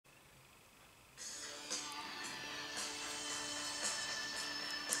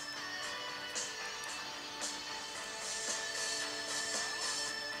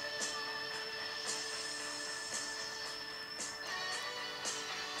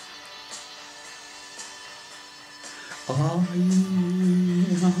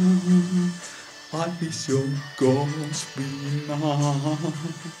I wish your ghost be mine,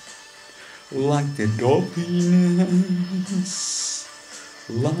 like the dolphins,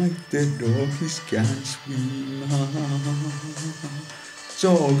 like the dolphins can swim.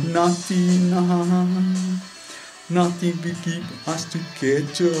 So nothing will keep us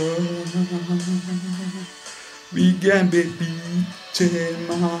together. We can be beaten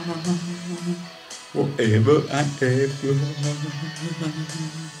forever and ever.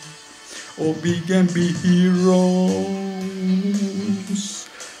 Or we can be heroes,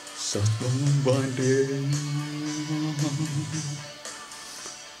 just one day.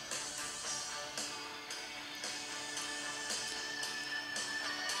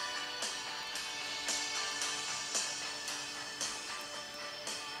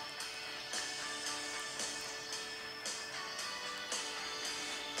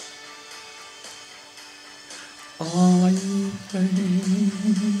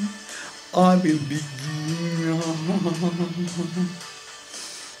 I will begin,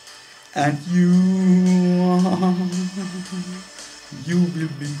 and you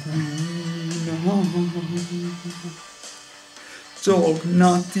will be queen. Talk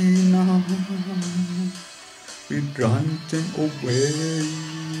nothing, we run them away.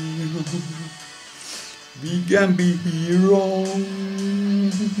 We can be heroes,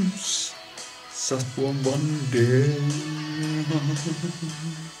 just for one day.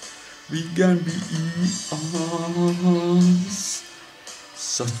 We can be us,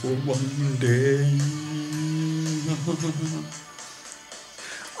 just for one day.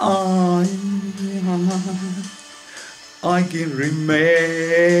 I can remember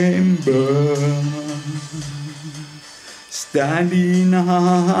standing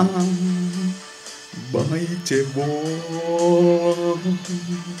by the wall,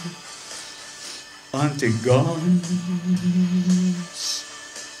 and the guns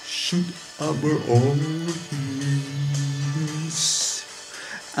shoot our oars,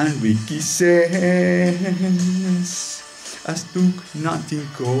 and we kisses as took nothing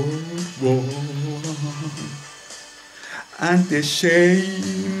cold war, and the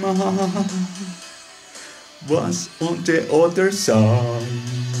shame was on the other side.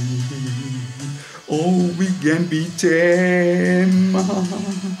 Oh, we can be them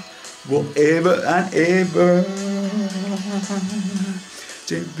forever and ever.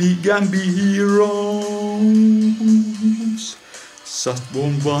 Then we can be heroes, just for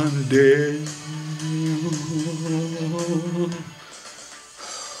one day.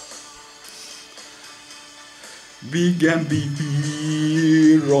 We can be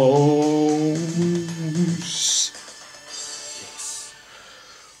heroes. Yes.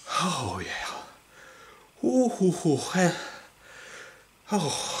 Oh yeah.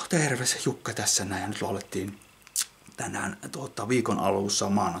 Terve, se Jukka tässä näin. Nyt laulettiin tänään viikon alussa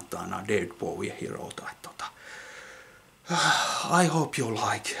maanantaina David Bowie Herota. I hope you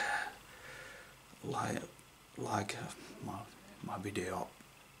like my video.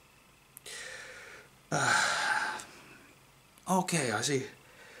 Okay, I see.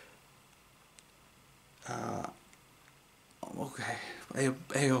 Okay.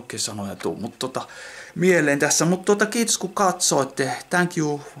 Ei oikein sanoja tuu, mutta mieleen tässä. Mutta kiitos kun katsoitte. Thank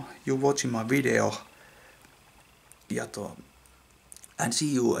you watching my video. Ja and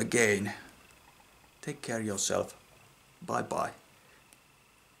see you again. Take care yourself. Bye bye.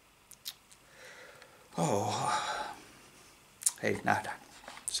 Oh. Hei, nähdään.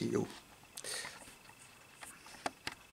 See you.